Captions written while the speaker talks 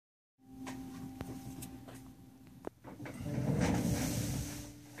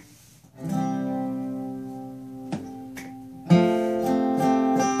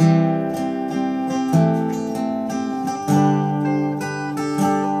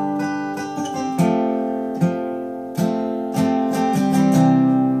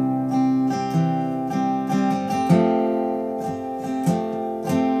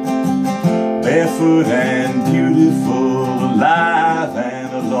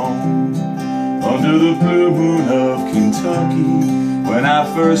alone under the blue moon of Kentucky. When I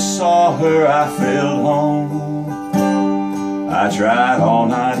first saw her, I felt home. I tried all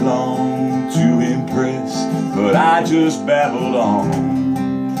night long to impress, but I just babbled on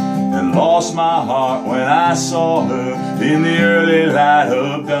and lost my heart when I saw her in the early light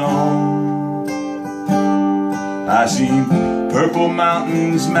of dawn. I seen purple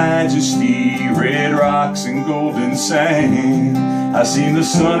mountains, majesty, red rocks and golden sand. I seen the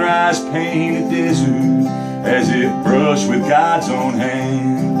sunrise paint a desert as it brushed with God's own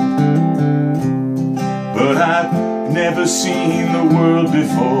hand. But I've never seen the world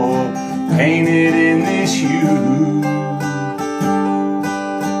before painted in this hue.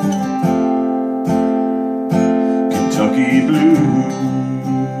 Kentucky blue.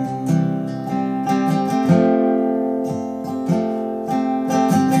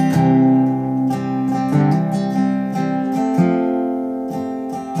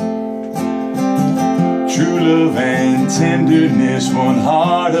 True love and tenderness, one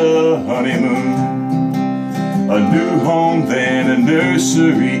heart, a honeymoon. A new home, then a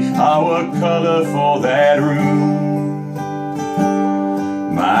nursery, our color for that room.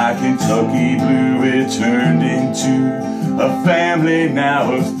 My Kentucky blue, it turned into a family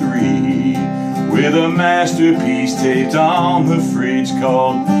now of 3, with a masterpiece taped on the fridge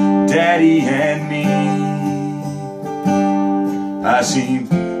called Daddy and Me. I seen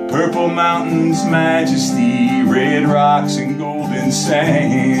purple mountains, majesty, red rocks and golden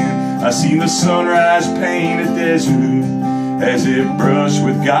sand. I seen the sunrise paint a desert as it brushed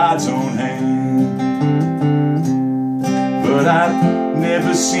with God's own hand. But I've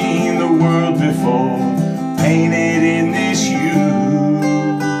never seen the world before painted in this hue.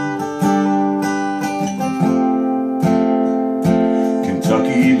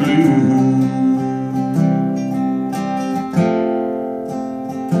 Kentucky blue.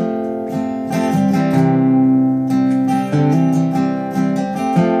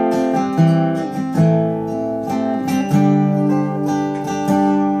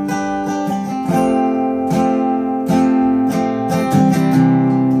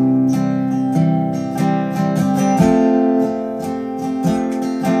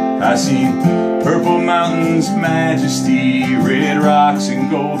 I seen purple mountains, majesty, red rocks and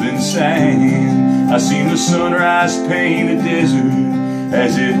golden sand. I seen the sunrise paint a desert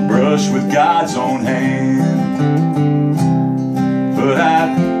as it brushed with God's own hand. But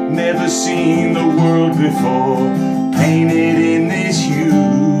I've never seen the world before painted in this hue.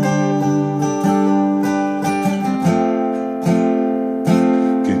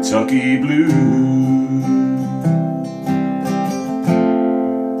 Kentucky blue.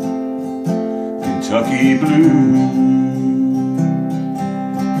 Kentucky blue.